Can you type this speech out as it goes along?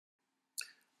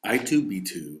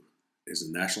I2B2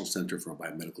 is the National Center for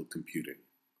Biomedical Computing.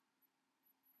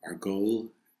 Our goal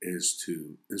is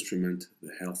to instrument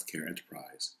the healthcare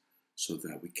enterprise so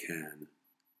that we can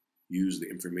use the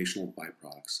informational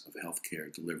byproducts of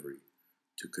healthcare delivery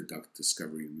to conduct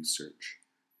discovery research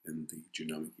in the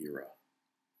genomic era.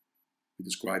 We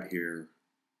describe here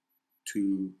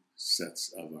two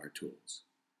sets of our tools.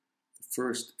 The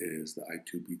first is the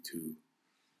I2B2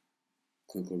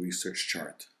 clinical research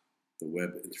chart, the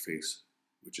web interface,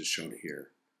 which is shown here,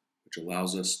 which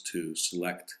allows us to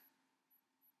select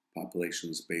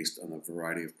populations based on a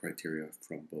variety of criteria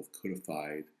from both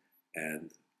codified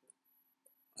and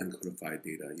uncodified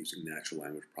data using natural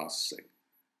language processing,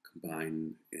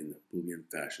 combined in a Boolean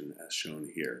fashion as shown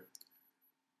here.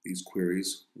 These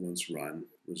queries, once run,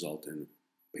 result in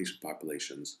patient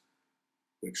populations,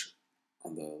 which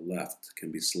on the left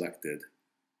can be selected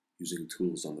using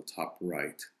tools on the top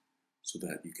right so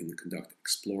that you can conduct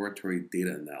exploratory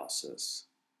data analysis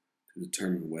to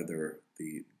determine whether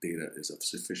the data is of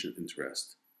sufficient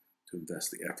interest to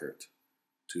invest the effort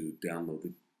to download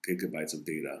the gigabytes of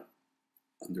data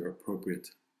under appropriate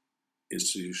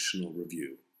institutional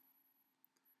review.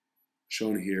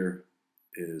 Shown here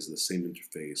is the same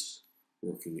interface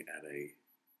working at a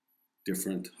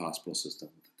different hospital system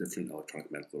with a different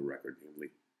electronic medical record, namely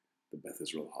the Beth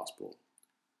Israel Hospital.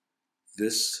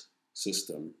 This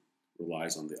system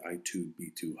relies on the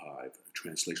I2B2 HIVE, a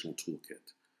translational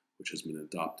toolkit, which has been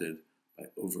adopted by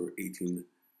over 18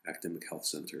 academic health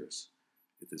centers.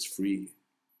 It is free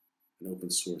and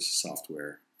open source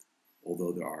software,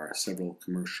 although there are several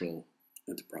commercial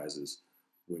enterprises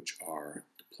which are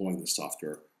deploying the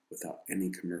software without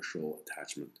any commercial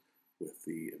attachment with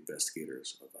the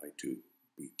investigators of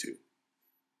I2B2.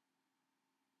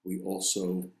 We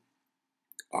also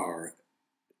are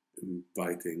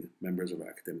inviting members of our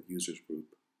academic users group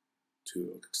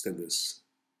to extend this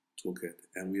toolkit,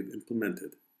 and we have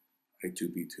implemented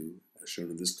I2B2 as shown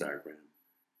in this diagram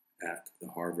at the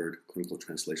Harvard Clinical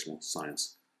Translational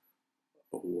Science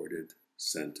Awarded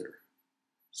Center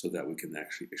so that we can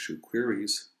actually issue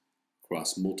queries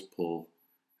across multiple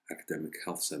academic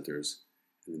health centers,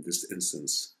 and in this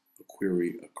instance, a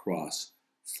query across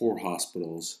 4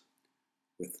 hospitals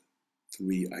with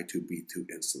 3 I2B2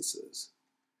 instances.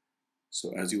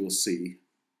 So as you will see,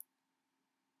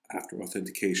 after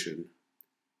authentication,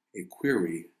 a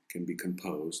query can be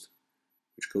composed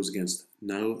which goes against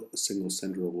no single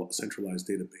centralized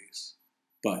database,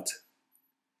 but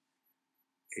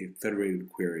a federated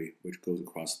query which goes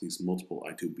across these multiple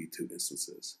I2B2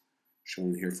 instances.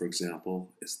 Shown here, for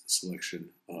example, is the selection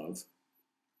of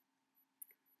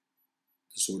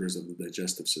disorders of the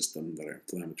digestive system that are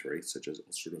inflammatory, such as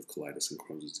ulcerative colitis and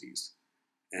Crohn's disease.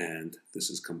 And this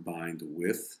is combined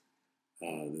with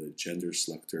the gender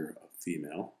selector of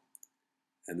female.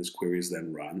 And this query is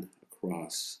then run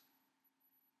across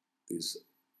these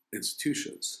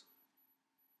institutions.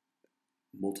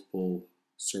 Multiple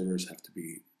servers have to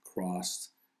be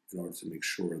crossed in order to make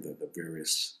sure that the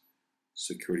various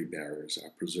security barriers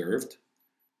are preserved.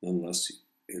 Nonetheless,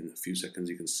 in a few seconds,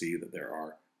 you can see that there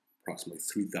are approximately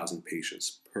 3,000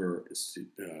 patients per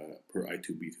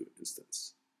I2B2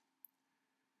 instance.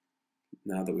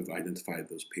 Now that we've identified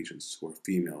those patients who are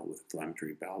female with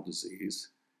inflammatory bowel disease,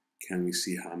 can we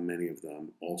see how many of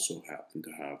them also happen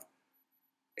to have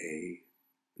a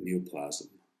neoplasm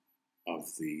of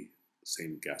the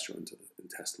same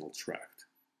gastrointestinal tract?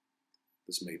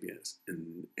 This may be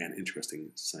an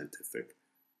interesting scientific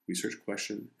research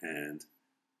question, and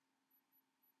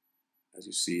as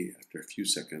you see, after a few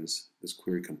seconds, this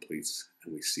query completes,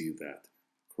 and we see that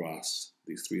across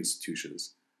these 3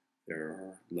 institutions, there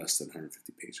are less than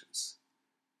 150 patients.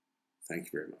 Thank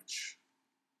you very much,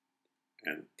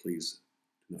 and please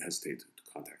do not hesitate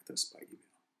to contact us by email.